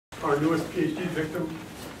our newest PhD victim,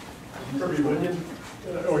 Kirby Runyon.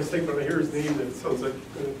 And I always think when I hear his name that it sounds like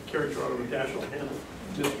a character out of a Dashiell Hammett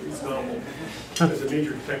mysteries novel as a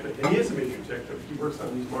major detective. And he is a major detective. He works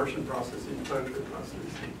on these Martian processes, planetary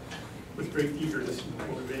processes, with great eagerness and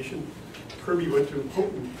motivation. Kirby went to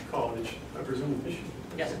Hopkins College, I presume in Michigan.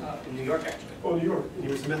 Yes, in New York, actually. Oh, New York. And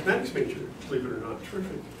he was a mathematics major, believe it or not.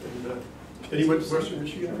 Terrific. And then he went to Western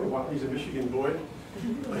Michigan for a while. He's a Michigan boy,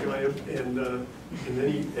 like I am. And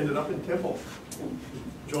then he ended up in Temple,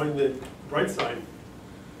 joined the bright side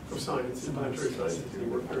of science, planetary science. He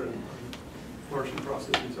worked there on Martian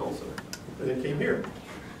processes also. And then came here.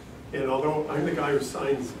 And although I'm the guy who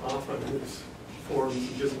signs off on his forms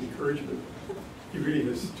and gives him encouragement, he really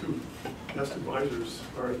has two best advisors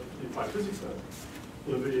are the applied physics lab,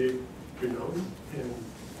 Olivier Guénon and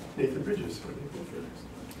Nathan Bridges, are they both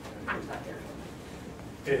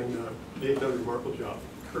here? And they've done a remarkable job.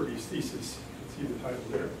 Kirby's thesis, you can see the title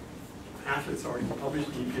there. Half it's already published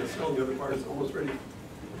in EPSL, the other part is almost ready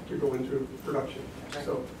to go into production.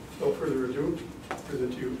 So, no further ado, I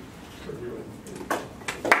present to you Kirby Runyon.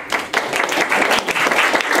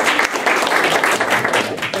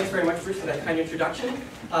 Thanks very much, Bruce, for that kind introduction.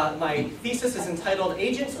 My thesis is entitled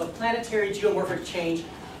Agents of Planetary Geomorphic Change,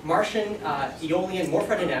 Martian Aeolian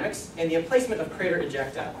Morphodynamics, and the Emplacement of Crater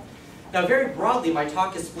Ejecta. Now, very broadly, my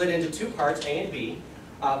talk is split into two parts, A and B.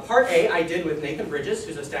 Part A I did with Nathan Bridges,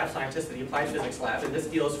 who's a staff scientist at the Applied Physics Lab, and this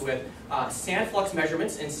deals with sand flux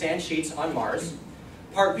measurements in sand sheets on Mars.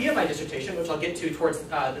 Part B of my dissertation, which I'll get to towards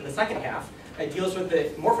in the second half, it deals with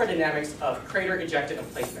the morphodynamics of crater ejecta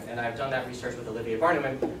emplacement, and I've done that research with Olivier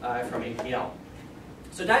Barnum from APL.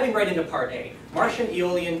 So diving right into Part A, Martian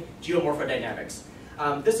Aeolian Geomorphodynamics.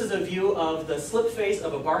 This is a view of the slip face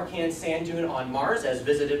of a Barkhan sand dune on Mars as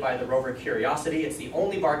visited by the rover Curiosity. It's the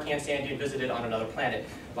only Barkhan sand dune visited on another planet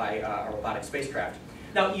by a robotic spacecraft.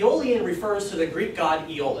 Now, Aeolian refers to the Greek god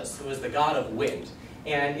Aeolus, who is the god of wind.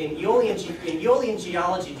 And in Aeolian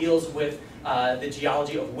geology deals with the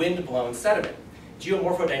geology of wind-blown sediment.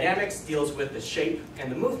 Geomorphodynamics deals with the shape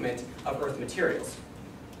and the movement of Earth materials.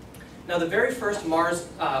 Now, the very first Mars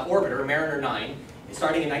orbiter, Mariner 9,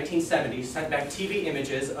 starting in 1970, sent back TV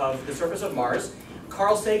images of the surface of Mars.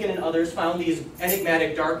 Carl Sagan and others found these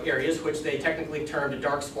enigmatic dark areas, which they technically termed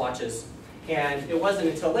dark splotches. And it wasn't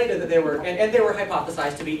until later that they were, and they were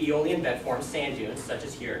hypothesized to be Aeolian bed-formed sand dunes, such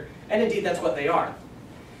as here. And indeed, that's what they are.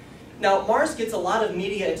 Now, Mars gets a lot of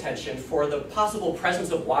media attention for the possible presence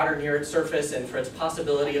of water near its surface and for its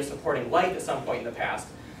possibility of supporting life at some point in the past.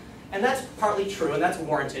 And that's partly true, and that's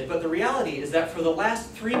warranted, but the reality is that for the last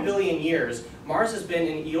 3 billion years, Mars has been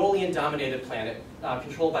an Aeolian-dominated planet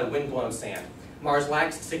controlled by wind-blown sand. Mars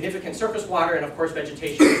lacks significant surface water and, of course,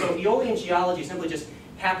 vegetation, so Aeolian geology simply just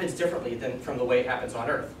happens differently than from the way it happens on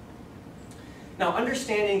Earth. Now,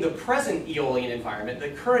 understanding the present Aeolian environment, the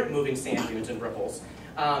current moving sand dunes and ripples,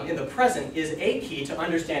 in the present is a key to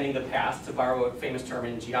understanding the past, to borrow a famous term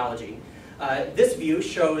in geology. This view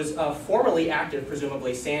shows formerly active,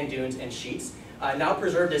 presumably, sand dunes and sheets, now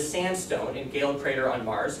preserved as sandstone in Gale Crater on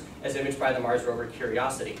Mars, as imaged by the Mars rover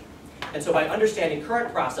Curiosity. And so by understanding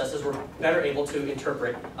current processes, we're better able to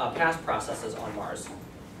interpret past processes on Mars.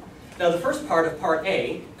 Now, the first part of Part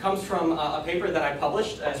A comes from a paper that I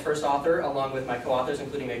published as first author, along with my co-authors,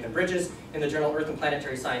 including Nathan Bridges, in the journal Earth and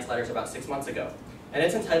Planetary Science Letters about 6 months ago. And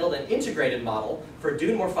it's entitled An Integrated Model for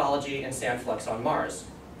Dune Morphology and Sand Flux on Mars.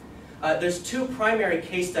 There's two primary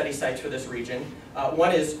case study sites for this region.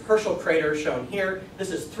 One is Herschel Crater, shown here. This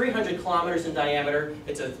is 300 kilometers in diameter.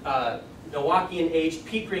 It's a Noachian-aged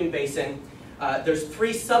peat ring basin. There's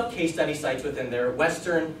 3 sub-case study sites within there: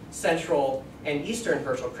 Western, Central, and Eastern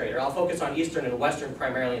Herschel Crater. I'll focus on Eastern and Western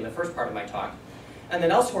primarily in the first part of my talk. And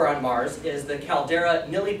then elsewhere on Mars is the caldera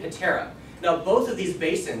Nili Patera. Now, both of these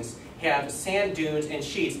basins have sand dunes and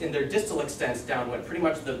sheets in their distal extents downwind. Pretty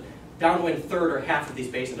much the downwind third or half of these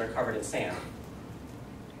basins are covered in sand.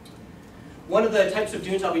 One of the types of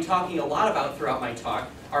dunes I'll be talking a lot about throughout my talk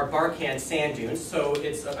are Barkhan sand dunes, so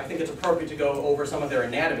I think it's appropriate to go over some of their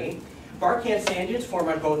anatomy. Barkhan sand dunes form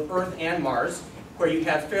on both Earth and Mars, where you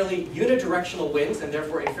have fairly unidirectional winds and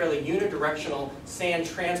therefore a fairly unidirectional sand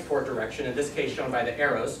transport direction, in this case shown by the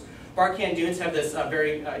arrows. Barkhan dunes have this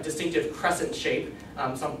very distinctive crescent shape.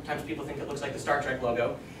 Sometimes people think it looks like the Star Trek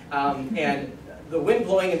logo. And the wind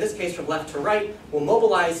blowing, in this case from left to right, will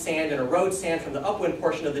mobilize sand and erode sand from the upwind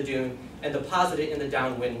portion of the dune and deposit it in the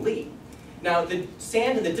downwind lee. Now, the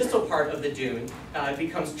sand in the distal part of the dune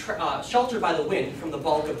becomes sheltered by the wind from the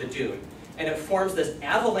bulk of the dune, and it forms this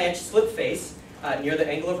avalanche slip face near the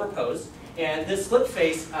angle of repose. And this slip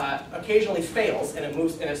face occasionally fails, and it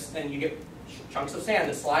moves, and you get chunks of sand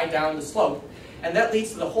that slide down the slope And that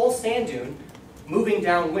leads to the whole sand dune moving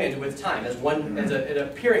downwind with time as it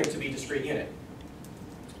appearing to be a discrete unit.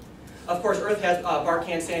 Of course, Earth has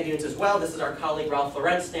Barkhan sand dunes as well. This is our colleague Ralph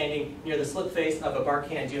Lorenz standing near the slip face of a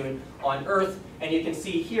Barkhan dune on Earth. And you can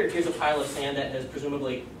see here's a pile of sand that has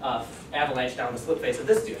presumably avalanched down the slip face of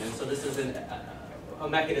this dune. And so this is a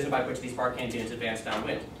mechanism by which these Barkhan dunes advance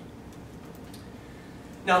downwind.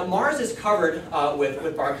 Now, Mars is covered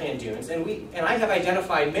with Barkhan dunes, and I have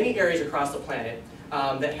identified many areas across the planet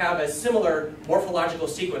that have a similar morphological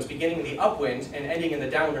sequence beginning in the upwind and ending in the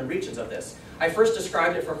downwind regions of this. I first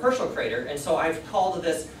described it for Herschel crater, and so I've called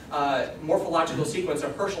this morphological sequence a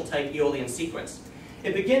Herschel-type Aeolian sequence.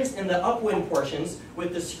 It begins in the upwind portions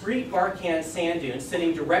with discrete Barkhan sand dunes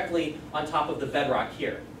sitting directly on top of the bedrock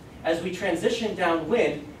here. As we transition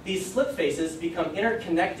downwind, these slip faces become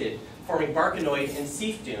interconnected, forming Barkanoid and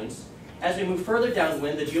Seif dunes. As we move further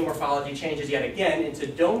downwind, the geomorphology changes yet again into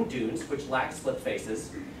dome dunes, which lack slip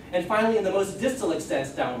faces. And finally, in the most distal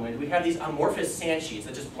extents downwind, we have these amorphous sand sheets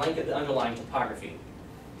that just blanket the underlying topography.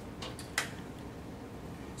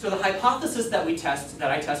 So the hypothesis that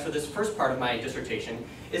I test for this first part of my dissertation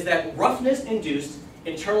is that roughness-induced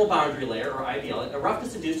internal boundary layer, or IBL, a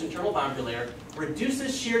roughness-induced internal boundary layer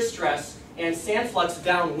reduces shear stress and sand flux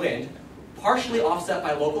downwind, partially offset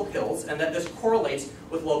by local hills, and that this correlates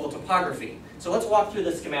with local topography. So let's walk through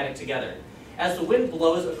the schematic together. As the wind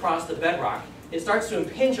blows across the bedrock, it starts to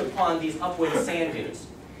impinge upon these upwind sand dunes.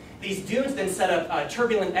 These dunes then set up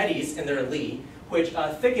turbulent eddies in their lee, which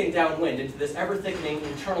thicken downwind into this ever-thickening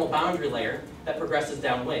internal boundary layer that progresses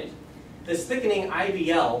downwind. This thickening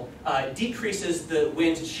IBL decreases the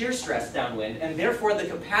wind's shear stress downwind, and therefore the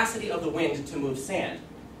capacity of the wind to move sand.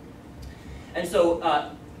 And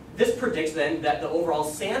so this predicts then that the overall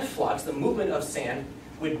sand flux, the movement of sand,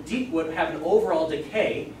 would have an overall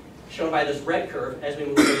decay, shown by this red curve, as we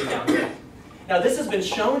move further downwind. Now this has been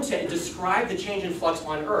shown to describe the change in flux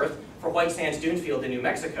on Earth for White Sands Dune Field in New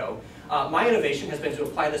Mexico. My innovation has been to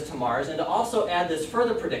apply this to Mars and to also add this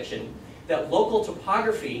further prediction that local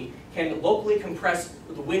topography can locally compress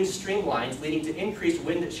the wind streamlines, leading to increased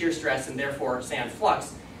wind shear stress and therefore sand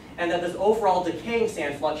flux, and that this overall decaying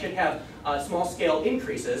sand flux should have small-scale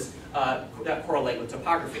increases that correlate with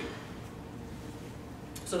topography.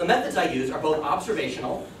 So the methods I use are both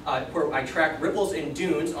observational, where I track ripples in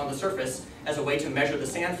dunes on the surface as a way to measure the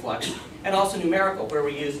sand flux, and also numerical, where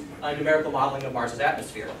we use numerical modeling of Mars's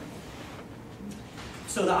atmosphere.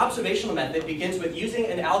 So the observational method begins with using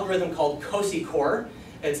an algorithm called COSI-CORE.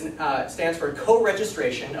 It stands for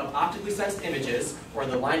co-registration of optically sensed images, or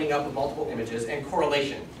the lining up of multiple images, and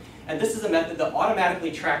correlation. And this is a method that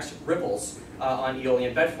automatically tracks ripples on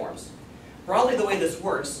Aeolian bed forms. Broadly, the way this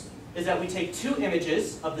works is that we take two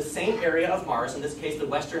images of the same area of Mars, in this case the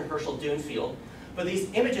western Herschel Dune Field, but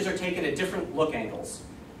these images are taken at different look angles.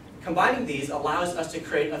 Combining these allows us to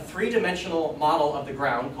create a three-dimensional model of the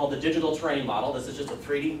ground called the digital terrain model. This is just a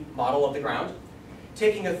 3D model of the ground.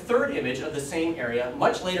 Taking a third image of the same area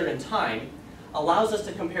much later in time allows us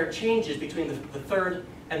to compare changes between the third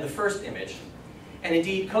and the first image. And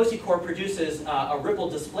indeed, COSI-CORE produces a ripple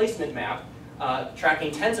displacement map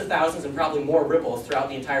tracking tens of thousands and probably more ripples throughout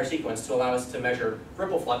the entire sequence to allow us to measure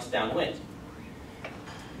ripple flux downwind.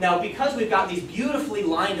 Now, because we've got these beautifully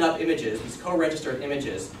lined up images, these co-registered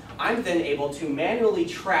images, I'm then able to manually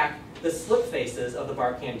track the slip faces of the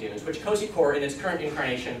Barkhan dunes, which COSI-CORE in its current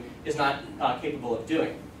incarnation is not capable of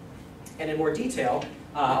doing. And in more detail,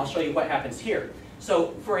 I'll show you what happens here.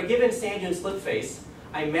 So for a given sand dune slip face,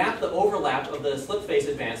 I map the overlap of the slip face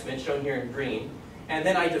advancement, shown here in green, and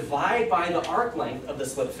then I divide by the arc length of the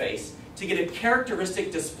slip face to get a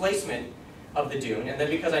characteristic displacement of the dune. And then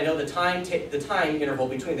because I know the time interval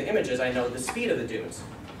between the images, I know the speed of the dunes.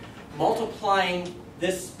 Multiplying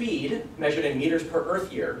this speed, measured in meters per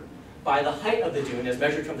Earth year, by the height of the dune as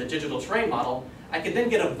measured from the digital terrain model, I could then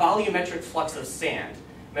get a volumetric flux of sand,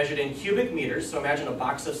 measured in cubic meters. So imagine a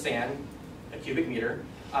box of sand, a cubic meter,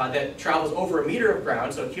 that travels over a meter of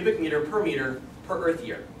ground, so a cubic meter per Earth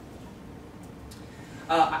year.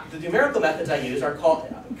 The numerical methods I use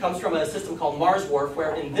comes from a system called Mars WRF,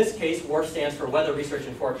 where in this case, WRF stands for Weather Research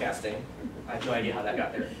and Forecasting. I have no idea how that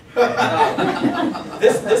got there.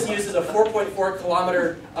 This uses a 4.4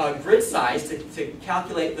 kilometer grid size to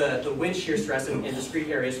calculate the wind shear stress in discrete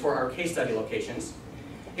areas for our case study locations.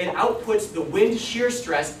 It outputs the wind shear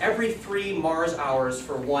stress every 3 Mars hours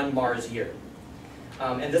for 1 Mars year.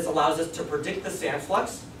 And this allows us to predict the sand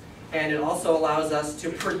flux, and it also allows us to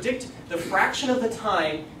predict the fraction of the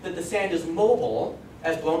time that the sand is mobile,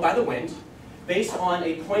 as blown by the wind, based on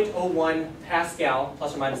a 0.01 Pascal,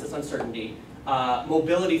 plus or minus this uncertainty,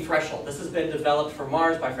 mobility threshold. This has been developed for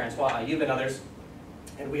Mars by Francois Ayub and others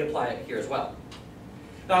And we apply it here as well.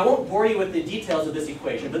 Now I won't bore you with the details of this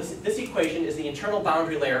equation, but this equation is the internal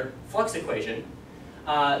boundary layer flux equation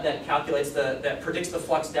that predicts the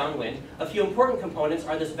flux downwind. A few important components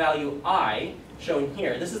are this value I, shown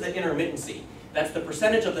here. This is the intermittency. That's the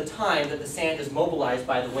percentage of the time that the sand is mobilized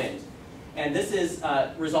by the wind. And this is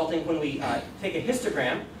resulting when we take a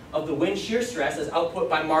histogram of the wind shear stress as output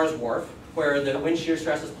by Mars Wharf, where the wind shear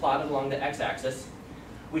stress is plotted along the x-axis.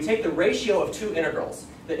 We take the ratio of two integrals.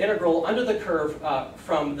 The integral under the curve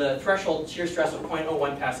from the threshold shear stress of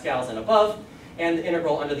 0.01 pascals and above, and the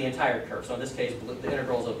integral under the entire curve. So in this case, the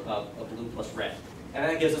integrals of blue plus red. And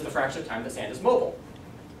that gives us the fraction of time the sand is mobile.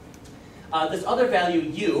 This other value,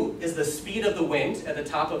 u, is the speed of the wind at the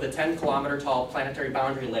top of the 10-kilometer tall planetary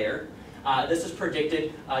boundary layer. This is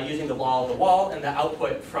predicted using the law of the wall and the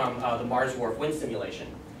output from the Mars Wharf wind simulation.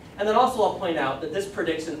 And then also I'll point out that this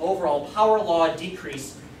predicts an overall power law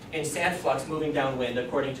decrease in sand flux moving downwind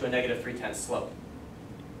according to a negative 3/10 slope.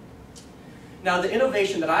 Now the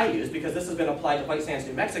innovation that I use, because this has been applied to white sands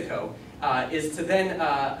New Mexico, is to then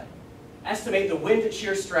estimate the wind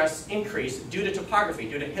shear stress increase due to topography,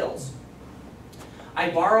 due to hills. I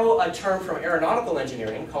borrow a term from aeronautical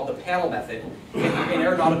engineering called the panel method. In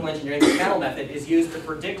aeronautical engineering, the panel method is used to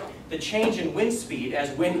predict the change in wind speed as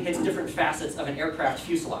wind hits different facets of an aircraft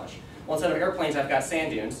fuselage. Well, instead of airplanes, I've got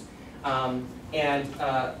sand dunes.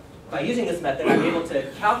 By using this method, I'm able to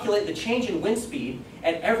calculate the change in wind speed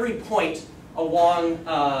at every point along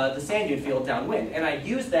the sand dune field downwind. And I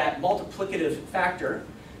use that multiplicative factor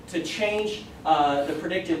to change the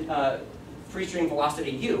predicted free stream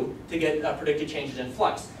velocity u to get predicted changes in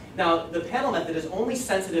flux. Now, the panel method is only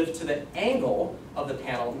sensitive to the angle of the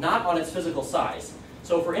panel, not on its physical size.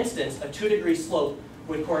 So for instance, a 2-degree slope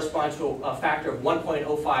would correspond to a factor of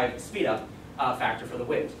 1.05 speed up factor for the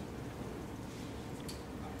wind.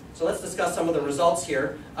 So let's discuss some of the results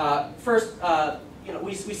here. First,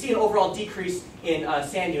 we see an overall decrease in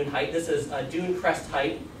sand dune height. This is dune crest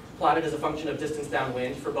height plotted as a function of distance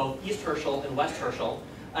downwind for both East Herschel and West Herschel.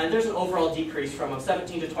 And there's an overall decrease from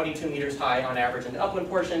 17 to 22 meters high on average in the upwind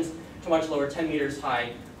portions to much lower, 10 meters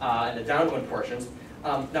high in the downwind portions.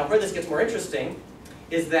 Now where this gets more interesting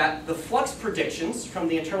is that the flux predictions from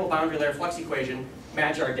the internal boundary layer flux equation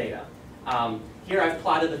match our data. Here I've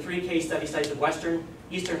plotted the 3 case study sites of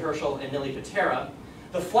Eastern Herschel and Nili Patera.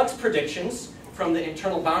 The flux predictions from the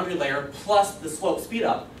internal boundary layer plus the slope speed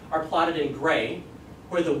up are plotted in gray,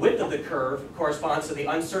 where the width of the curve corresponds to the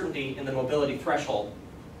uncertainty in the mobility threshold.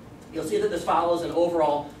 You'll see that this follows an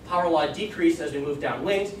overall power law decrease as we move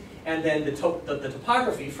downwind, and then the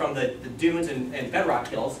topography from the dunes and bedrock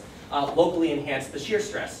hills locally enhance the shear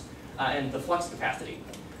stress and the flux capacity.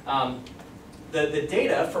 The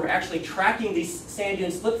data from actually tracking these sand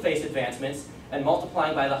dune slip face advancements and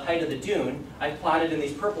multiplying by the height of the dune, I've plotted in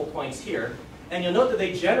these purple points here. And you'll note that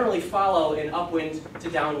they generally follow an upwind to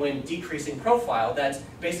downwind decreasing profile that's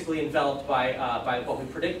basically enveloped by what we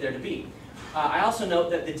predict there to be. I also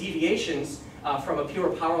note that the deviations from a pure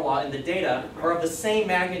power law in the data are of the same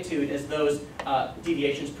magnitude as those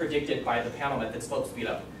deviations predicted by the panel method slope speed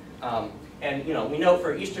up. And we know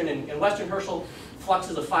for Eastern and Western Herschel,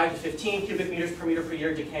 fluxes of 5 to 15 cubic meters per meter per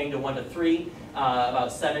year decaying to 1 to 3,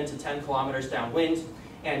 about 7 to 10 kilometers downwind.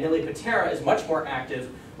 And Nili Patera is much more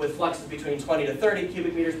active with fluxes between 20 to 30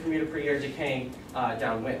 cubic meters per meter per year decaying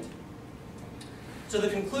downwind. So the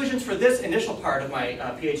conclusions for this initial part of my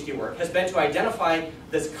PhD work has been to identify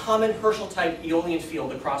this common Herschel-type aeolian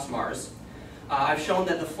field across Mars. I've shown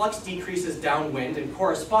that the flux decreases downwind and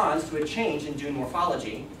corresponds to a change in dune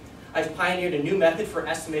morphology. I've pioneered a new method for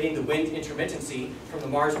estimating the wind intermittency from the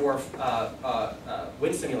Mars Wharf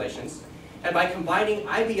wind simulations. And by combining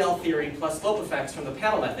IBL theory plus slope effects from the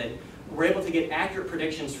panel method, we're able to get accurate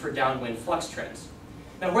predictions for downwind flux trends.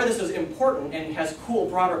 Now where this is important and has cool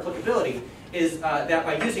broader applicability is that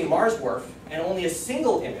by using Mars Wharf and only a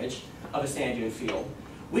single image of a sand dune field,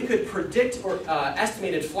 we could predict or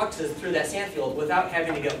estimated fluxes through that sand field without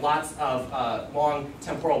having to get lots of long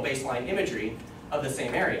temporal baseline imagery of the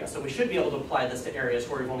same area. So we should be able to apply this to areas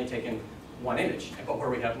where we've only taken one image, but where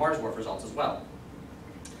we have Mars Wharf results as well.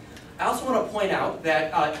 I also want to point out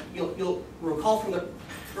that you'll recall from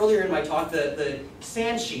earlier in my talk the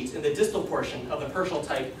sand sheets in the distal portion of the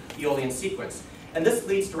Herschel-type aeolian sequence. And this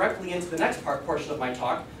leads directly into the next portion of my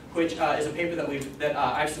talk, which is a paper that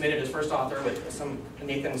I've submitted as first author with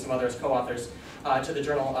Nathan and some others co-authors to the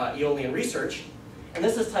journal Aeolian Research. And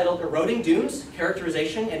this is titled Eroding Dunes,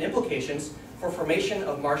 Characterization and Implications for Formation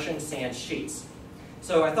of Martian Sand Sheets.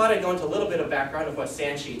 So I thought I'd go into a little bit of background of what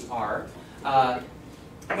sand sheets are.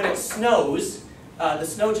 When it snows, the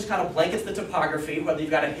snow just kind of blankets the topography, whether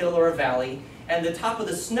you've got a hill or a valley, and the top of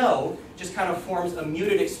the snow just kind of forms a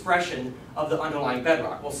muted expression of the underlying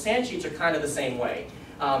bedrock. Well, sand sheets are kind of the same way.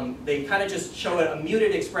 They kind of just show a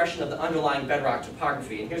muted expression of the underlying bedrock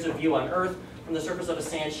topography. And here's a view on Earth from the surface of a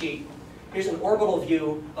sand sheet. Here's an orbital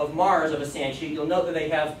view of Mars of a sand sheet. You'll note that they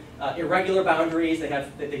have irregular boundaries. They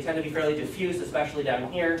tend to be fairly diffuse, especially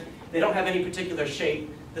down here. They don't have any particular shape.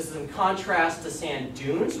 This is in contrast to sand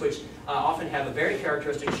dunes, which often have a very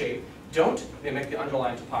characteristic shape, don't mimic the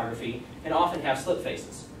underlying topography, and often have slip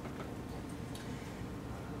faces.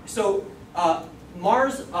 So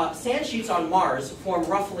sand sheets on Mars form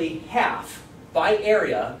roughly half, by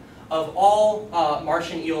area, of all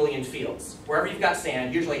Martian Aeolian fields. Wherever you've got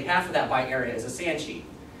sand, usually half of that by area is a sand sheet.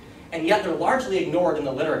 And yet they're largely ignored in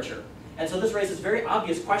the literature. And so this raises very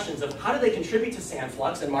obvious questions of how do they contribute to sand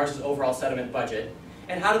flux and Mars's overall sediment budget,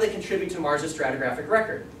 and how do they contribute to Mars's stratigraphic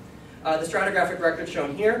record? The stratigraphic record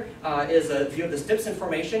shown here is a view of the Stipson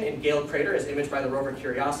Formation in Gale Crater as imaged by the rover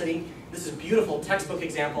Curiosity. This is a beautiful textbook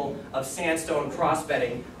example of sandstone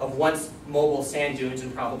cross-bedding of once mobile sand dunes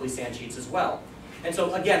and probably sand sheets as well. And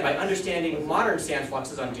so again, by understanding modern sand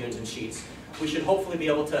fluxes on dunes and sheets, we should hopefully be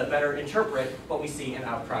able to better interpret what we see in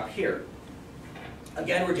outcrop here.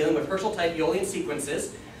 Again, we're dealing with Herschel-type Aeolian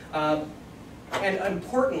sequences. And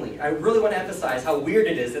importantly, I really want to emphasize how weird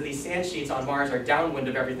it is that these sand sheets on Mars are downwind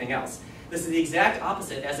of everything else. This is the exact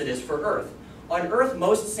opposite as it is for Earth. On Earth,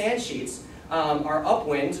 most sand sheets are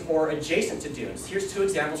upwind or adjacent to dunes. Here's two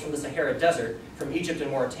examples from the Sahara Desert, from Egypt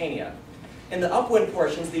and Mauritania. In the upwind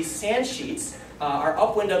portions, these sand sheets are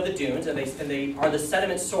upwind of the dunes, and they are the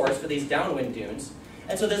sediment source for these downwind dunes.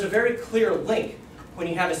 And so there's a very clear link when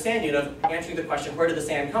you have a sand dune of answering the question, where did the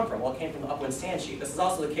sand come from? Well, it came from the upwind sand sheet. This is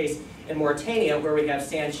also the case in Mauritania, where we have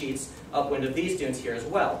sand sheets upwind of these dunes here as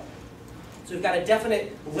well. So we've got a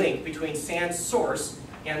definite link between sand source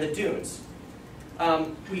and the dunes.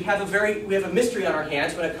 We have a mystery on our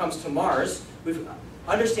hands when it comes to Mars.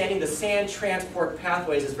 Understanding the sand transport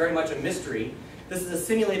pathways is very much a mystery. This is a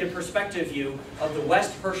simulated perspective view of the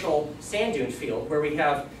West Herschel sand dune field, where we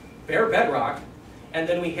have bare bedrock, and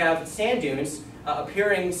then we have sand dunes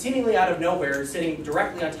appearing seemingly out of nowhere, sitting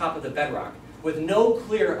directly on top of the bedrock, with no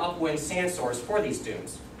clear upwind sand source for these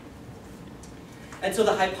dunes. And so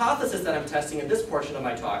the hypothesis that I'm testing in this portion of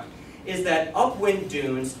my talk is that upwind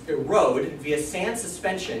dunes erode via sand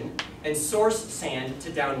suspension and source sand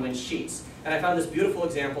to downwind sheets. And I found this beautiful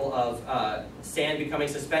example of sand becoming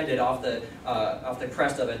suspended off the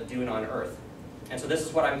crest of a dune on Earth. And so this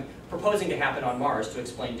is what I'm proposing to happen on Mars to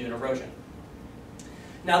explain dune erosion.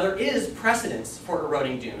 Now, there is precedence for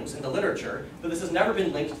eroding dunes in the literature, but this has never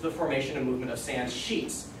been linked to the formation and movement of sand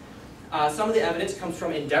sheets. Some of the evidence comes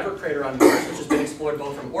from Endeavour Crater on Mars, which has been explored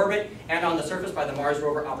both from orbit and on the surface by the Mars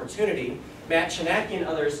rover Opportunity. Matt Chinaki and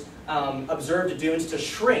others observed dunes to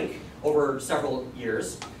shrink over several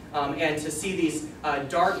years, and to see these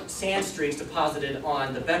dark sand streaks deposited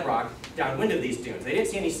on the bedrock downwind of these dunes. They didn't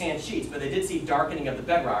see any sand sheets, but they did see darkening of the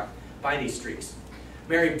bedrock by these streaks.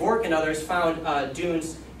 Mary Bork and others found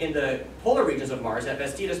dunes in the polar regions of Mars at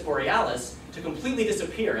Vestidas Borealis to completely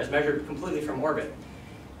disappear as measured completely from orbit.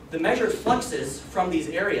 The measured fluxes from these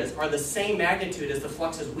areas are the same magnitude as the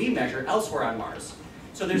fluxes we measure elsewhere on Mars.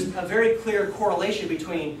 So there's a very clear correlation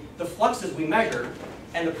between the fluxes we measure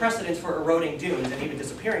and the precedence for eroding dunes and even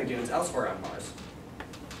disappearing dunes elsewhere on Mars.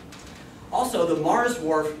 Also, the Mars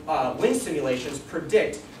Wharf wind simulations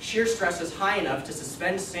predict shear stresses high enough to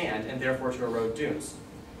suspend sand and therefore to erode dunes.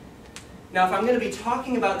 Now, if I'm going to be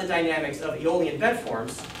talking about the dynamics of Aeolian bed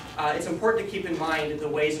forms, it's important to keep in mind the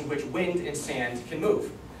ways in which wind and sand can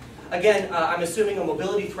move. Again, I'm assuming a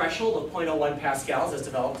mobility threshold of 0.01 pascals as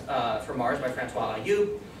developed for Mars by Francois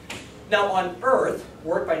Ayou. Now, on Earth,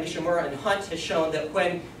 work by Nishimura and Hunt has shown that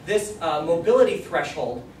when this mobility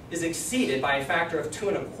threshold is exceeded by a factor of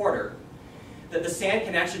 2.25, that the sand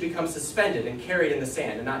can actually become suspended and carried in the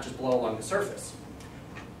sand and not just blow along the surface.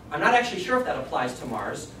 I'm not actually sure if that applies to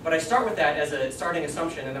Mars, but I start with that as a starting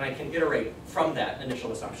assumption, and then I can iterate from that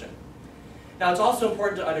initial assumption. Now, it's also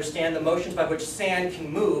important to understand the motions by which sand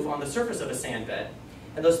can move on the surface of a sand bed,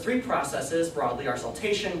 and those three processes broadly are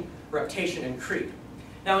saltation, reptation, and creep.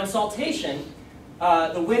 Now, in saltation,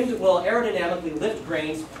 the wind will aerodynamically lift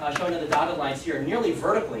grains, shown in the dotted lines here, nearly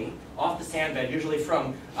vertically off the sand bed, usually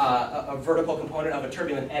from a vertical component of a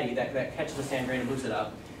turbulent eddy that catches the sand grain and moves it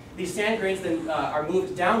up. These sand grains then are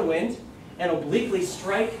moved downwind and obliquely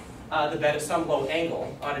strike the bed at some low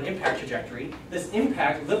angle on an impact trajectory. This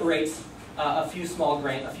impact liberates a few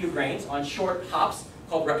grains on short hops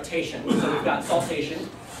called reptation. So we've got saltation,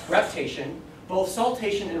 reptation. Both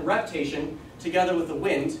saltation and reptation, together with the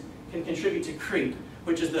wind, can contribute to creep,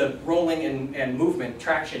 which is the rolling and movement,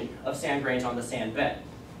 traction of sand grains on the sand bed.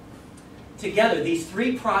 Together, these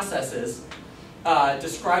three processes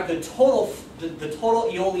describe the total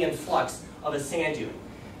aeolian flux of a sand dune.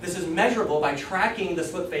 This is measurable by tracking the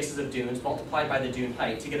slip faces of dunes multiplied by the dune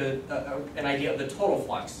height to get an idea of the total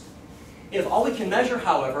flux. If all we can measure,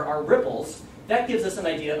 however, are ripples, that gives us an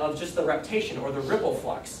idea of just the reptation, or the ripple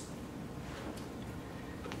flux.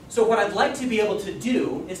 So what I'd like to be able to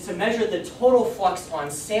do is to measure the total flux on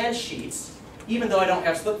sand sheets, even though I don't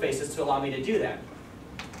have slip faces to allow me to do that.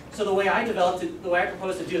 So the way I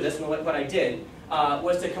proposed to do this, and what I did,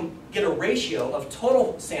 was to get a ratio of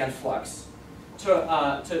total sand flux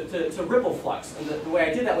to ripple flux. And the way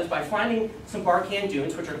I did that was by finding some Barkan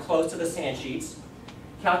dunes, which are close to the sand sheets,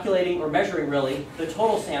 calculating or measuring really the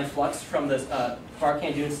total sand flux from the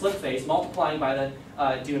Barkan dune slip face, multiplying by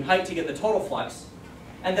the dune height to get the total flux.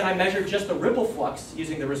 And then I measured just the ripple flux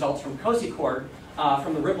using the results from COSI-CORD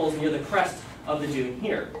from the ripples near the crest of the dune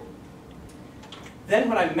here. Then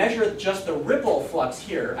when I measure just the ripple flux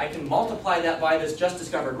here, I can multiply that by this just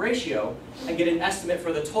discovered ratio and get an estimate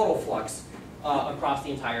for the total flux across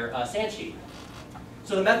the entire sand sheet.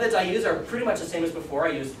 So the methods I use are pretty much the same as before.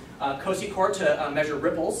 I use COSI-CORD to measure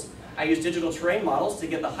ripples. I use digital terrain models to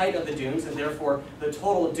get the height of the dunes and therefore the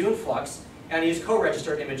total dune flux. And I use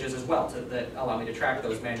co-registered images as well that allow me to track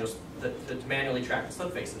those to manually track the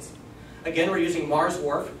slip faces. Again, we're using Mars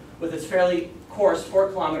WRF with its fairly coarse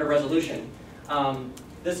 4-kilometer resolution.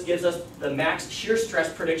 This gives us the max shear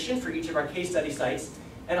stress prediction for each of our case study sites,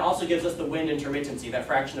 and also gives us the wind intermittency, that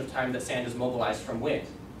fraction of time that sand is mobilized from wind.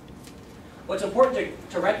 What's important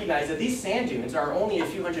to recognize is that these sand dunes are only a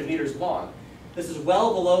few hundred meters long. This is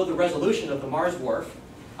well below the resolution of the Mars WRF,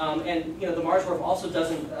 and the Mars WRF also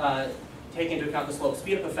doesn't take into account the slope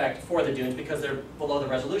speed-up effect for the dunes because they're below the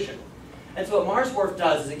resolution. And so what Mars WRF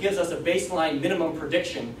does is it gives us a baseline minimum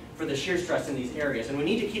prediction for the shear stress in these areas. And we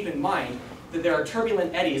need to keep in mind that there are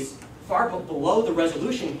turbulent eddies far below the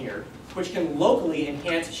resolution here, which can locally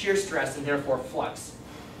enhance shear stress and therefore flux.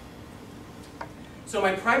 So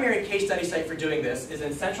my primary case study site for doing this is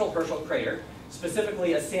in Central Herschel Crater,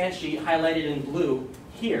 specifically a sand sheet highlighted in blue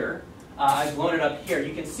here. I've blown it up here.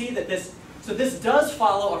 You can see that this does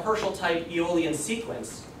follow a Herschel-type aeolian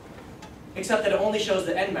sequence, except that it only shows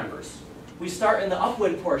the end members. We start in the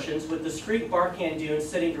upwind portions with discrete Barkan dunes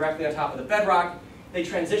sitting directly on top of the bedrock. They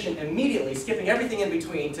transition immediately, skipping everything in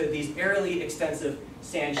between, to these aerially extensive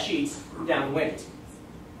sand sheets downwind.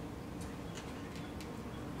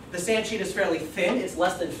 The sand sheet is fairly thin. It's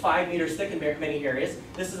less than 5 meters thick in many areas.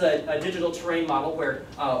 This is a digital terrain model where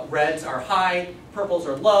reds are high, purples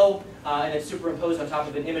are low, and it's superimposed on top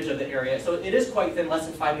of an image of the area. So it is quite thin, less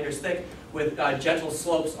than 5 meters thick, with gentle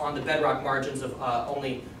slopes on the bedrock margins of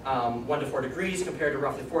only 1 to 4 degrees compared to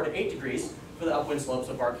roughly 4 to 8 degrees for the upwind slopes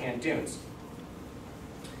of Barkan dunes.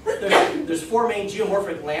 There's 4 main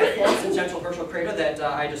geomorphic landforms in Central Herschel Crater that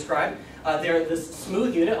I described. They're this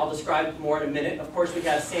smooth unit, I'll describe more in a minute. Of course, we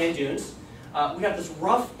have sand dunes. We have this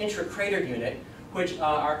rough intracrater unit, which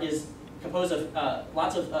is composed of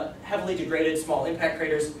lots of heavily degraded small impact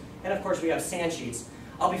craters. And of course, we have sand sheets.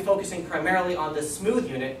 I'll be focusing primarily on the smooth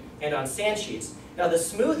unit and on sand sheets. Now, the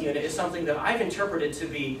smooth unit is something that I've interpreted to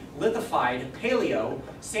be lithified paleo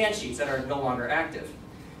sand sheets that are no longer active.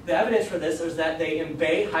 The evidence for this is that they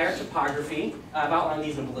embay higher topography. I've outlined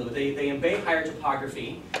these in blue. They embay higher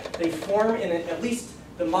topography. They form in at least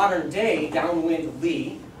the modern day downwind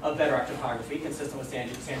lee of bedrock topography, consistent with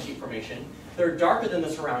sand sheet formation. They're darker than the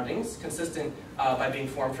surroundings, consistent by being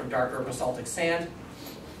formed from darker basaltic sand.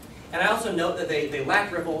 And I also note that they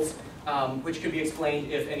lack ripples, which could be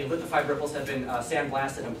explained if any lithified ripples have been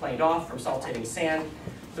sandblasted and planed off from saltating sand.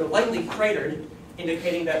 They're lightly cratered,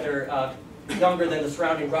 indicating that they're younger than the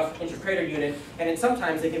surrounding rough intracrater unit, and then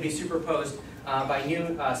sometimes they can be superposed by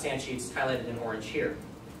new sand sheets highlighted in orange here.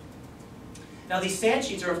 Now, these sand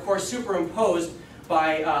sheets are, of course, superimposed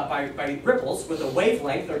by ripples with a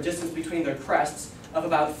wavelength or distance between their crests of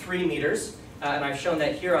about 3 meters, and I've shown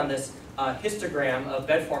that here on this histogram of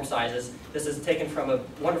bedform sizes. This is taken from a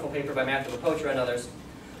wonderful paper by Matthew Lapotra and others.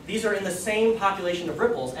 These are in the same population of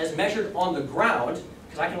ripples as measured on the ground,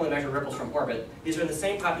 because I can only measure ripples from orbit. These are in the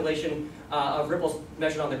same population of ripples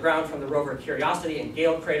measured on the ground from the rover Curiosity and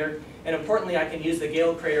Gale Crater. And importantly, I can use the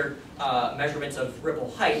Gale Crater measurements of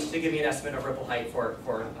ripple height to give me an estimate of ripple height for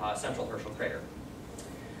Central Herschel Crater.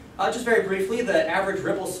 Just very briefly, the average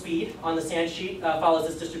ripple speed on the sand sheet follows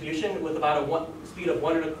this distribution with about a speed of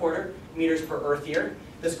 1 1/4 meters per Earth year.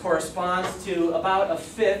 This corresponds to about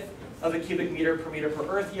 1/5 of a cubic meter per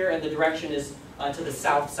Earth year, and the direction is to the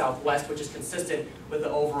south-southwest, which is consistent with the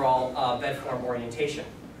overall bed form orientation.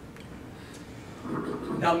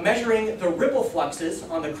 Now measuring the ripple fluxes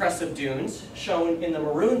on the crests of dunes, shown in the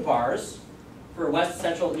maroon bars for West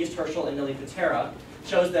Central, East Herschel, and Nili Patera,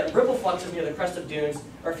 shows that ripple fluxes near the crest of dunes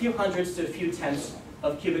are a few hundreds to a few tenths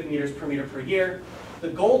of cubic meters per meter per year. The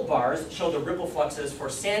gold bars show the ripple fluxes for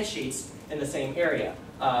sand sheets in the same area,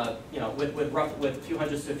 with a few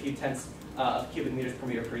hundreds to a few tenths of cubic meters per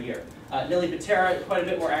meter per year. Nili Patera, quite a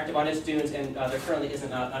bit more active on its dunes, and there currently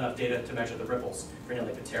isn't enough data to measure the ripples for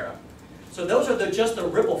Nili Patera. So those are just the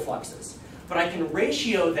ripple fluxes. But I can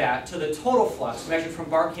ratio that to the total flux measured from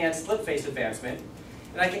Barkhan slip face advancement,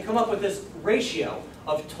 and I can come up with this ratio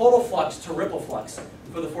of total flux to ripple flux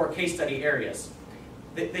for the 4 case study areas.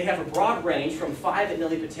 They have a broad range from 5 at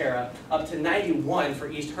Nili Patera up to 91 for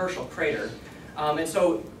East Herschel crater. And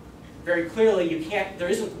so very clearly there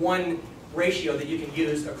isn't one ratio that you can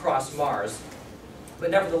use across Mars. But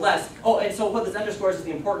nevertheless, and so what this underscores is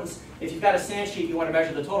the importance, if you've got a sand sheet you want to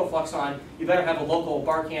measure the total flux on, you better have a local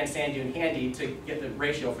Barkhan sand dune handy to get the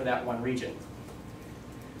ratio for that one region.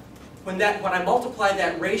 When I multiply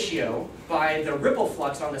that ratio by the ripple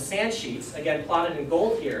flux on the sand sheets, again plotted in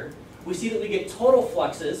gold here, we see that we get total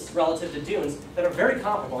fluxes relative to dunes that are very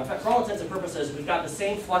comparable. In fact, for all intents and purposes, we've got the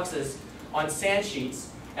same fluxes on sand sheets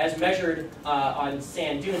as measured on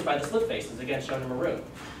sand dunes by the slip faces, again shown in maroon.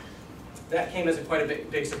 That came as quite a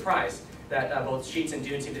big surprise, that both sheets and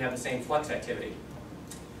dunes seem to have the same flux activity.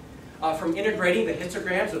 From integrating the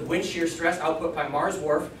histograms of wind shear stress output by Mars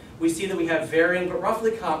Wharf, we see that we have varying but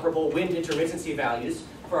roughly comparable wind intermittency values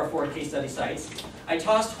for our 4 case study sites. I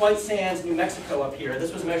tossed White Sands, New Mexico up here.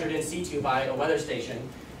 This was measured in situ by a weather station.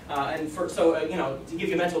 To give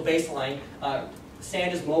you a mental baseline,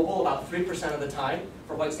 sand is mobile about 3% of the time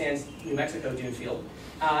for White Sands, New Mexico dune field.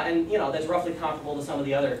 That's roughly comparable to some of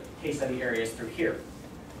the other case study areas through here.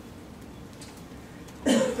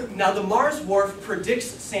 Now the Mars Wharf predicts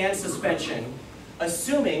sand suspension,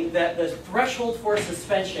 assuming that the threshold for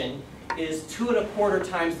suspension is 2¼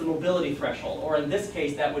 times the mobility threshold, or in this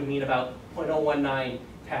case that would mean about 0.019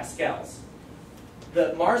 pascals.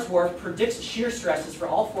 The Mars Wharf predicts shear stresses for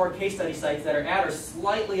all 4 case study sites that are at or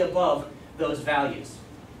slightly above those values.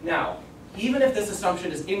 Now, even if this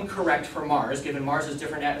assumption is incorrect for Mars, given Mars's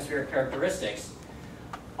different atmospheric characteristics,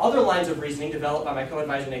 other lines of reasoning developed by my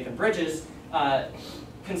co-advisor Nathan Bridges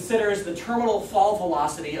considers the terminal fall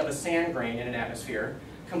velocity of a sand grain in an atmosphere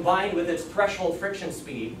combined with its threshold friction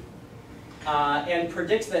speed and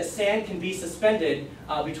predicts that sand can be suspended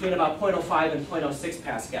between about 0.05 and 0.06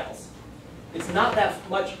 pascals. It's not that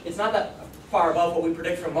far above what we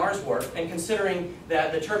predict from Mars Wharf, and considering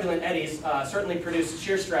that the turbulent eddies certainly produce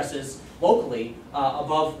shear stresses locally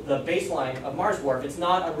above the baseline of Mars Wharf, it's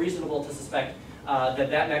not unreasonable to suspect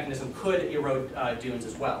that mechanism could erode dunes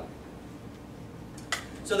as well.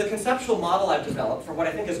 So the conceptual model I've developed for what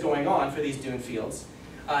I think is going on for these dune fields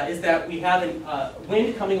is that we have a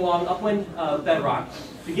wind coming along upwind bedrock,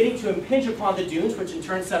 beginning to impinge upon the dunes, which in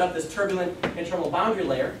turn set up this turbulent internal boundary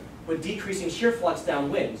layer with decreasing shear flux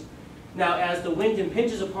downwind. Now, as the wind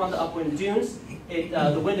impinges upon the upwind dunes,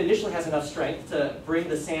 the wind initially has enough strength to bring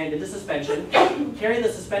the sand into suspension, carry the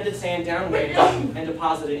suspended sand downwind, and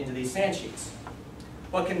deposit it into these sand sheets.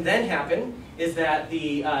 What can then happen is that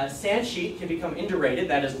the sand sheet can become indurated,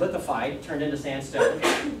 that is lithified, turned into sandstone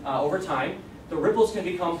over time. The ripples can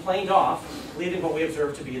become planed off, leaving what we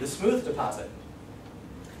observe to be the smooth deposit.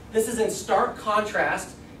 This is in stark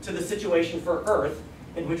contrast to the situation for Earth,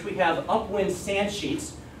 in which we have upwind sand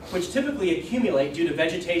sheets, which typically accumulate due to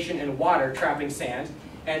vegetation and water trapping sand,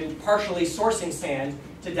 and partially sourcing sand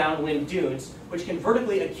to downwind dunes, which can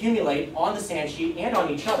vertically accumulate on the sand sheet and on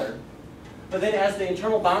each other. But then as the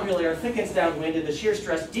internal boundary layer thickens downwind and the shear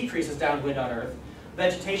stress decreases downwind on Earth,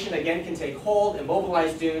 vegetation again can take hold,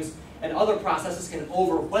 immobilize dunes, and other processes can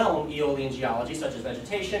overwhelm Aeolian geology, such as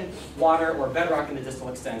vegetation, water, or bedrock in the distal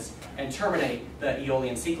extents, and terminate the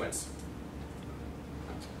Aeolian sequence.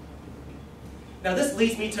 Now this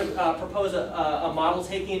leads me to propose a model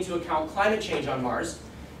taking into account climate change on Mars.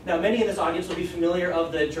 Now many in this audience will be familiar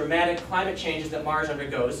of the dramatic climate changes that Mars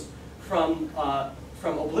undergoes from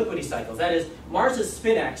obliquity cycles. That is, Mars's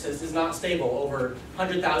spin axis is not stable over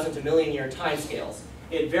 100,000 to million-year timescales.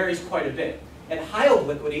 It varies quite a bit. At high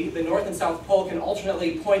obliquity, the North and South Pole can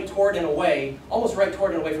alternately point toward and away, almost right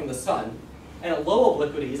toward and away from the Sun. And at low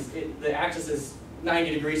obliquities, the axis is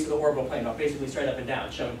 90 degrees to the orbital plane, about basically straight up and down,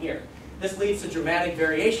 shown here. This leads to dramatic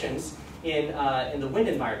variations in the wind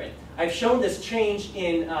environment. I've shown this change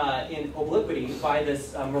in obliquity by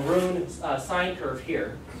this maroon sine curve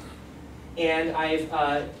here. And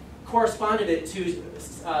I've corresponded it to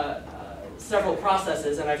several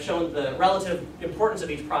processes, and I've shown the relative importance of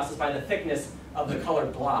each process by the thickness of the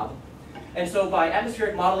colored blob. And so by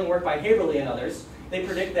atmospheric modeling work by Haberle and others, they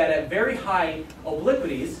predict that at very high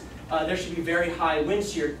obliquities, there should be very high wind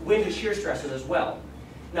and shear stresses as well.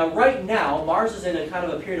 Now right now, Mars is in a kind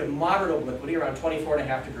of a period of moderate obliquity, around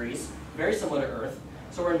 24.5 degrees, very similar to Earth.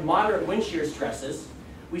 So we're in moderate wind shear stresses.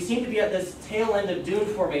 We seem to be at this tail end of dune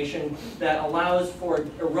formation that allows for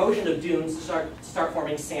erosion of dunes to start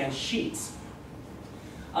forming sand sheets.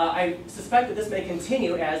 I suspect that this may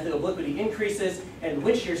continue as the obliquity increases and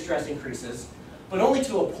wind shear stress increases, but only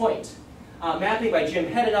to a point. Mapping by Jim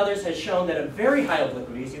Head and others has shown that at very high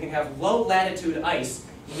obliquities, you can have low latitude ice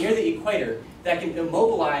near the equator that can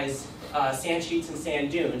immobilize sand sheets and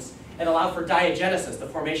sand dunes and allow for diagenesis, the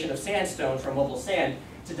formation of sandstone from mobile sand,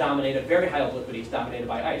 to dominate at very high obliquities dominated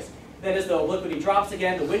by ice. Then as the obliquity drops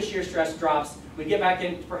again, the wind shear stress drops, we get back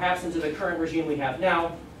in perhaps into the current regime we have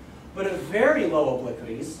now. But at very low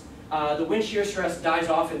obliquities, the wind shear stress dies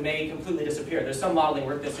off and may completely disappear. There's some modeling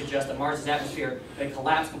work that suggests that Mars' atmosphere may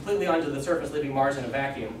collapse completely onto the surface, leaving Mars in a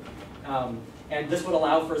vacuum. And this would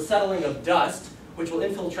allow for settling of dust, which will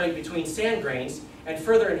infiltrate between sand grains and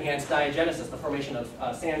further enhance diagenesis, the formation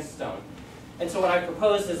of sandstone. And so what I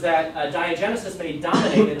propose is that diagenesis may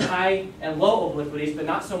dominate in high and low obliquities, but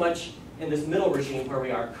not so much in this middle regime where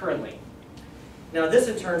we are currently. Now this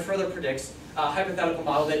in turn further predicts a hypothetical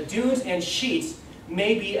model that dunes and sheets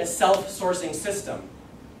may be a self-sourcing system.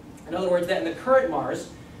 In other words, that in the current Mars,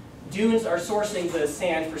 dunes are sourcing the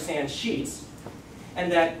sand for sand sheets,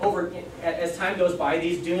 and that as time goes by,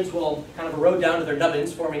 these dunes will kind of erode down to their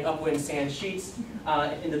nubbins, forming upwind sand sheets.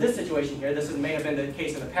 Into this situation here, this may have been the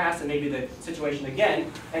case in the past, and maybe the situation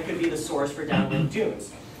again, and could be the source for downwind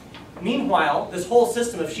dunes. Meanwhile, this whole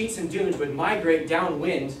system of sheets and dunes would migrate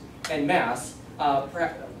downwind en masse,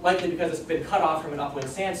 likely because it's been cut off from an upwind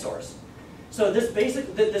sand source. So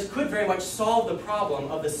this could very much solve the problem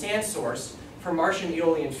of the sand source for Martian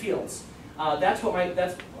aeolian fields. That's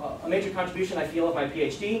a major contribution I feel of my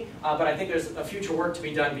PhD, but I think there's a future work to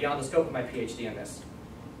be done beyond the scope of my PhD in this.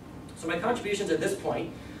 So my contributions at this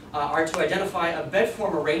point are to identify a bed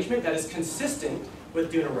form arrangement that is consistent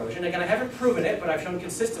with dune erosion. Again, I haven't proven it, but I've shown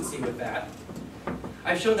consistency with that.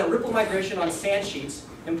 I've shown that ripple migration on sand sheets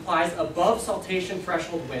implies above saltation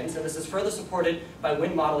threshold winds, and this is further supported by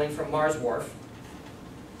wind modeling from Mars Wharf.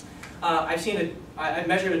 I've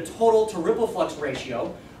measured a total to ripple flux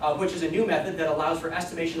ratio, which is a new method that allows for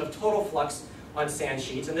estimation of total flux on sand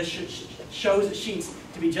sheets, and this shows sheets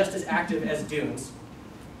to be just as active as dunes.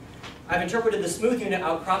 I've interpreted the smooth unit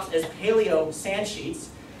outcrops as paleo sand sheets,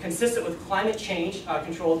 consistent with climate change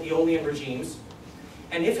controlled aeolian regimes.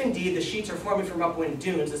 And if indeed the sheets are forming from upwind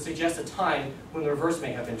dunes, it suggests a time when the reverse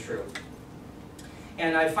may have been true.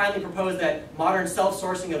 And I finally proposed that modern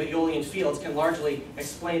self-sourcing of aeolian fields can largely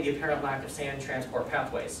explain the apparent lack of sand transport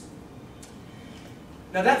pathways.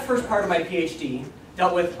 Now that first part of my PhD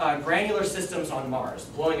dealt with granular systems on Mars,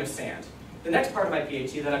 blowing of sand. The next part of my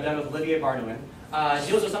PhD that I've done with Olivier Barnouin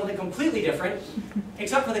deals with something completely different,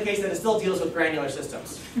 except for the case that it still deals with granular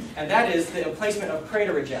systems. And that is the emplacement of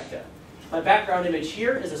crater ejecta. My background image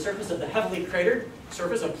here is the surface of the heavily cratered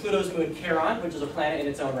surface of Pluto's moon Charon, which is a planet in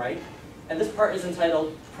its own right. And this part is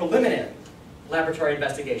entitled Preliminary Laboratory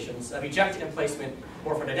Investigations of Ejecta Emplacement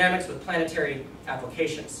Morphodynamics with Planetary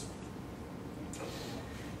Applications.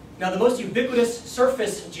 Now, the most ubiquitous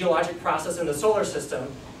surface geologic process in the solar system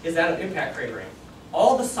is that of impact cratering.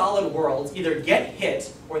 All the solid worlds either get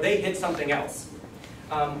hit or they hit something else.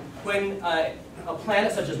 When a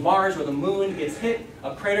planet such as Mars or the moon gets hit,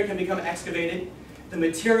 a crater can become excavated. The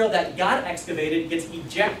material that got excavated gets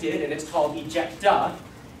ejected, and it's called ejecta,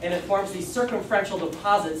 and it forms these circumferential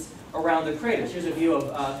deposits around the craters. Here's a view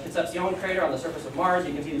of Concepcion crater on the surface of Mars.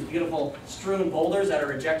 You can see these beautiful strewn boulders that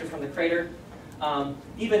are ejected from the crater.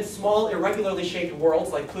 Even small, irregularly shaped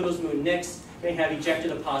worlds like Pluto's moon Nix may have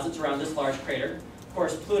ejected deposits around this large crater. Of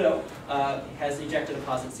course, Pluto has ejected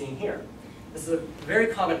deposits seen here. This is a very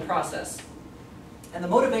common process. And the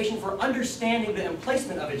motivation for understanding the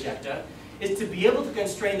emplacement of ejecta is to be able to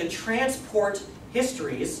constrain the transport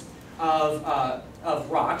histories of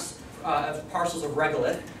rocks, of parcels of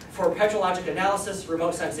regolith, for petrologic analysis,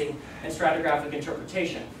 remote sensing, and stratigraphic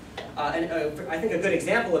interpretation. I think a good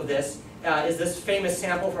example of this is this famous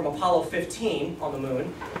sample from Apollo 15 on the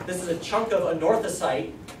moon. This is a chunk of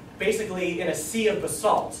anorthosite, basically in a sea of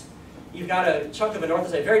basalt. You've got a chunk of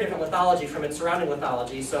anorthosite, very different lithology from its surrounding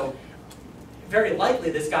lithology, so very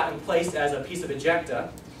likely this got emplaced as a piece of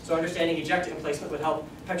ejecta. So understanding ejecta emplacement would help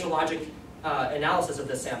petrologic analysis of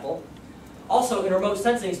this sample. Also, in remote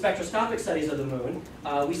sensing spectroscopic studies of the moon,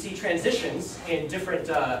 we see transitions in different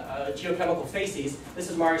geochemical facies. This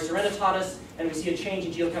is Mare Serenitatis, and we see a change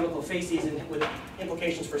in geochemical facies with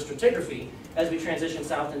implications for stratigraphy as we transition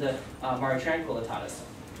south into Mare Tranquillitatis.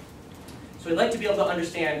 So we'd like to be able to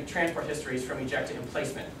understand transport histories from ejecta and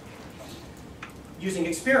placement using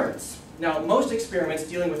experiments. Now, most experiments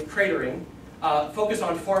dealing with cratering focus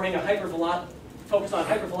on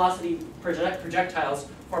hypervelocity projectiles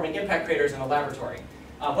forming impact craters in a laboratory.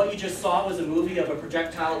 What you just saw was a movie of a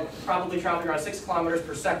projectile probably traveling around 6 kilometers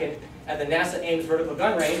per second at the NASA Ames vertical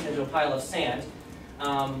gun range into a pile of sand,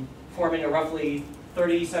 forming a roughly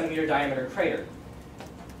 30 centimeter diameter crater.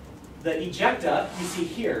 The ejecta you see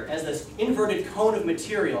here as this inverted cone of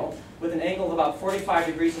material with an angle of about 45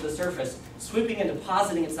 degrees to the surface, sweeping and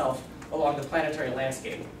depositing itself along the planetary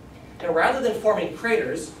landscape. Now, rather than forming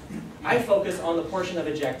craters, I focus on the portion of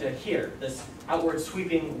ejecta here, this outward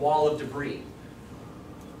sweeping wall of debris.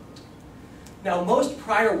 Now, most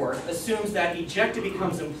prior work assumes that ejecta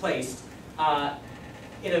becomes emplaced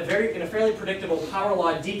in a fairly predictable power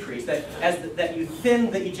law decrease, that you thin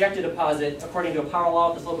the ejecta deposit according to a power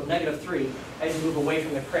law with a slope of -3 as you move away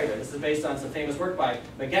from the crater. This is based on some famous work by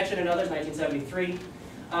McGetchen and others, 1973.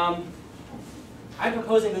 I'm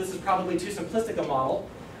proposing that this is probably too simplistic a model.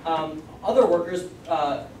 Other workers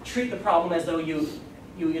treat the problem as though you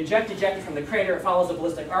eject ejecta from the crater, it follows a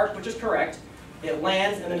ballistic arc, which is correct. It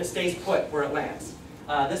lands, and then it stays put where it lands.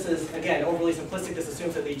 This is, again, overly simplistic. This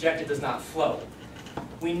assumes that the ejecta does not flow.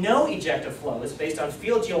 We know ejecta flows based on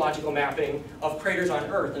field geological mapping of craters on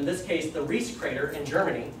Earth, in this case, the Ries crater in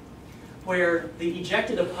Germany, where the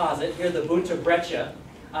ejecta deposit, here the Bunte Breccia,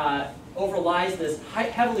 overlies this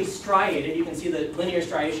heavily striated, you can see the linear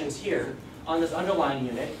striations here, on this underlying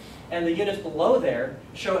unit, and the units below there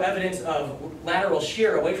show evidence of lateral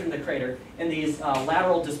shear away from the crater and these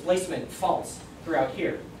lateral displacement faults throughout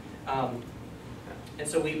here. And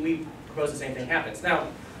so we propose the same thing happens. Now,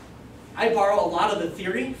 I borrow a lot of the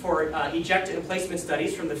theory for ejecta and placement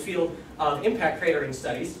studies from the field of impact cratering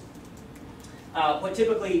studies.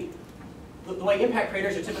 The way impact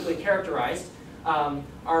craters are typically characterized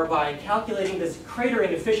are by calculating this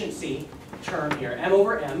cratering efficiency term here, M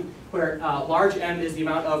over M, where large M is the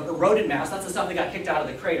amount of eroded mass, that's the stuff that got kicked out of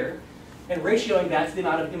the crater, and ratioing that to the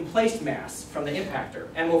amount of emplaced mass from the impactor,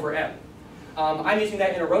 M over M. I'm using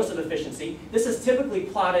that in erosive efficiency. This is typically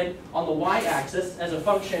plotted on the y-axis as a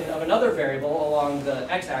function of another variable along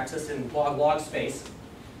the x-axis in log space.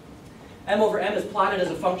 M over M is plotted as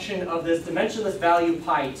a function of this dimensionless value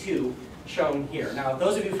pi 2 shown here. Now,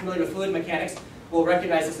 those of you familiar with fluid mechanics will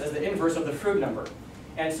recognize this as the inverse of the Froude number.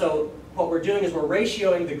 And so what we're doing is we're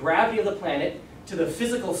ratioing the gravity of the planet to the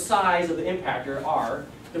physical size of the impactor, r,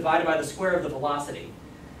 divided by the square of the velocity.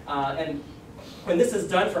 And when this is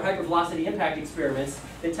done for hypervelocity impact experiments,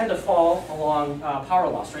 they tend to fall along power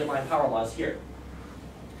laws, straight line power laws here.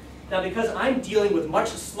 Now, because I'm dealing with much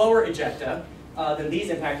slower ejecta than these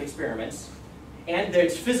impact experiments, and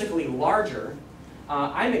it's physically larger,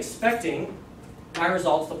 I'm expecting my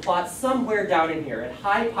results to plot somewhere down in here at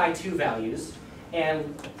high pi 2 values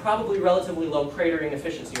and probably relatively low cratering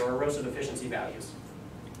efficiency or erosive efficiency values.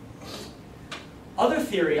 Other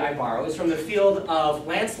theory I borrow is from the field of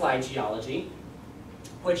landslide geology,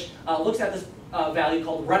 which looks at this value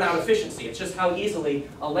called run-out efficiency. It's just how easily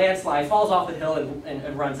a landslide falls off the hill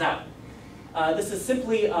and runs out. This is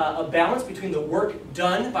simply a balance between the work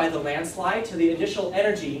done by the landslide to the initial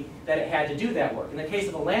energy that it had to do that work. In the case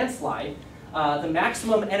of a landslide, the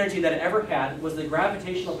maximum energy that it ever had was the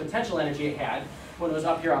gravitational potential energy it had when it was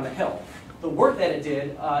up here on the hill. The work that it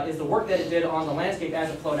did is the work that it did on the landscape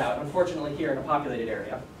as it flowed out, unfortunately here in a populated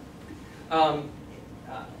area.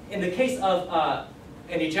 In the case of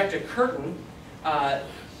an ejecta curtain,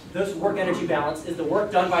 this work energy balance is the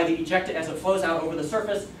work done by the ejecta as it flows out over the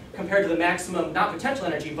surface compared to the maximum, not potential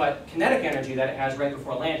energy, but kinetic energy that it has right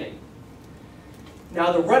before landing.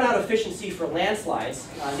 Now, the run-out efficiency for landslides,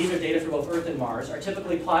 these are data for both Earth and Mars, are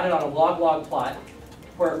typically plotted on a log-log plot,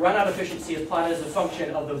 where run-out efficiency is plotted as a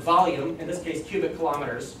function of the volume, in this case cubic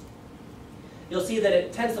kilometers. You'll see that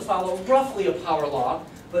it tends to follow roughly a power law,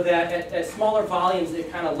 but that at smaller volumes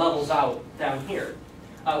it kind of levels out down here.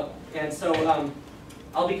 And so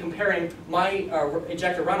I'll be comparing my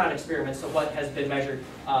ejecta run-out experiments to what has been measured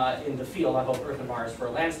in the field on both Earth and Mars for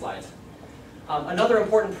landslides. Another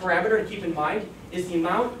important parameter to keep in mind is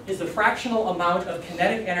the fractional amount of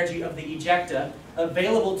kinetic energy of the ejecta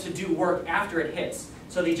available to do work after it hits.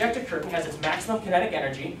 So the ejecta curtain has its maximum kinetic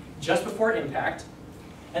energy just before impact,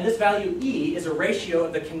 and this value E is a ratio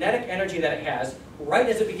of the kinetic energy that it has right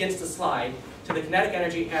as it begins to slide to the kinetic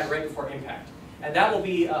energy it had right before impact. And that will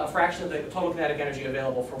be a fraction of the total kinetic energy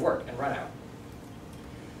available for work and runout.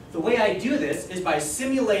 The way I do this is by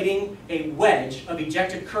simulating a wedge of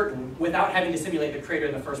ejected curtain without having to simulate the crater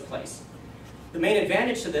in the first place. The main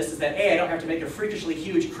advantage to this is that A, I don't have to make a freakishly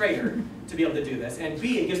huge crater to be able to do this, and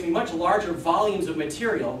B, it gives me much larger volumes of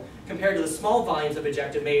material compared to the small volumes of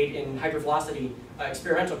ejecta made in hypervelocity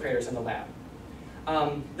experimental craters in the lab.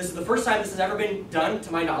 This is the first time this has ever been done,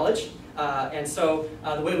 to my knowledge, and so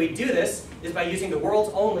the way we do this is by using the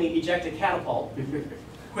world's only ejected catapult,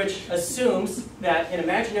 which assumes that an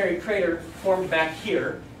imaginary crater formed back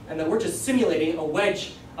here, and that we're just simulating a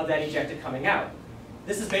wedge of that ejecta coming out.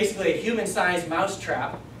 This is basically a human-sized mouse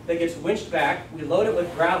trap that gets winched back. We load it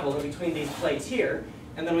with gravel in between these plates here,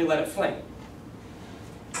 and then we let it fling.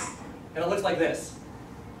 And it looks like this.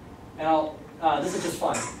 And this is just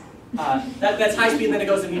fun. That's high speed, and then it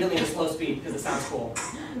goes immediately into slow speed because it sounds cool.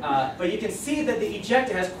 But you can see that the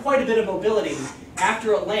ejecta has quite a bit of mobility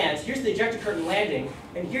after it lands. Here's the ejecta curtain landing,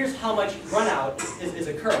 and here's how much runout is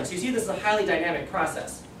occurring. So you see this is a highly dynamic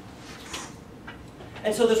process.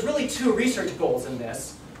 And so there's really two research goals in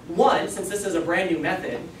this. One, since this is a brand new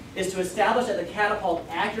method, is to establish that the catapult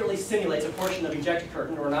accurately simulates a portion of ejecta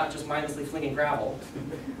curtain, or not just mindlessly flinging gravel.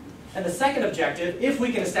 And the second objective, if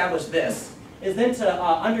we can establish this, is then to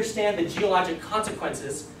understand the geologic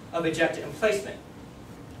consequences of ejecta emplacement.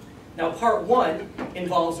 Now, part one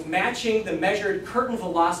involves matching the measured curtain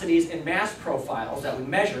velocities and mass profiles that we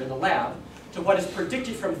measure in the lab to what is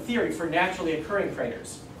predicted from theory for naturally occurring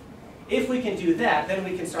craters. If we can do that, then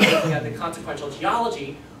we can start looking at the consequential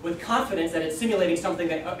geology with confidence that it's simulating something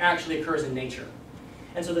that actually occurs in nature.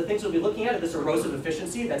 And so the things we'll be looking at are this erosive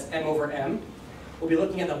efficiency, that's M over M. We'll be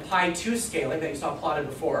looking at the pi2 scaling that you saw plotted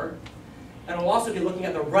before. And we'll also be looking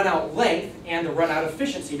at the runout length and the runout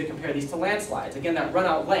efficiency to compare these to landslides. Again, that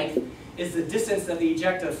runout length is the distance that the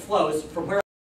ejecta flows from where